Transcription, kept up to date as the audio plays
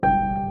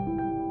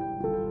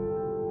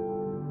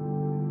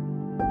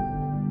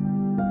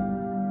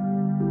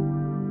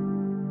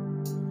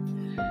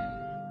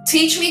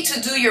Teach me to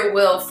do your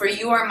will, for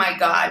you are my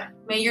God.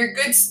 May your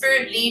good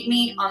spirit lead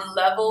me on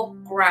level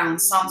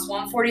ground. Psalms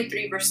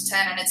 143 verse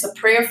 10, and it's a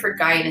prayer for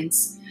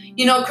guidance.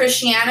 You know,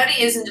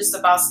 Christianity isn't just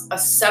about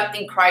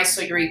accepting Christ so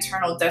your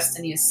eternal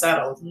destiny is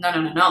settled.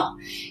 No.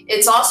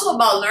 It's also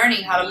about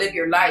learning how to live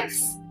your life.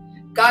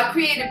 God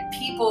created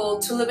people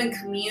to live in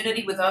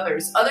community with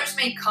others. Others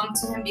may come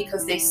to him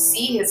because they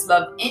see his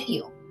love in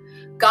you.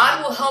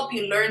 God will help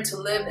you learn to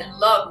live in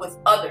love with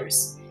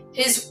others.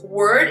 His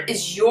word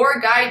is your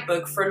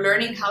guidebook for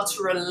learning how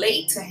to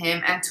relate to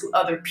him and to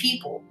other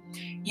people.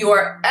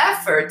 Your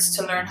efforts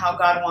to learn how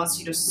God wants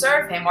you to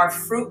serve him are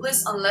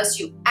fruitless unless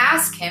you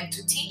ask him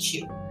to teach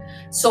you.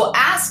 So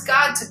ask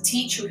God to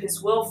teach you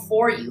his will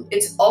for you.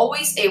 It's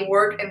always a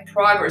work in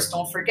progress.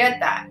 Don't forget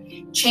that.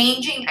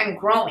 Changing and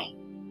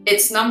growing.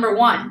 It's number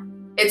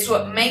one. It's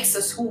what makes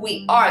us who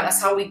we are.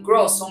 That's how we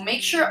grow. So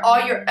make sure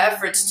all your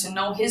efforts to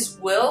know his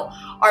will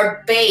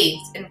are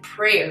bathed in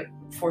prayer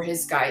for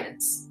his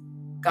guidance.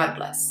 God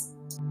bless.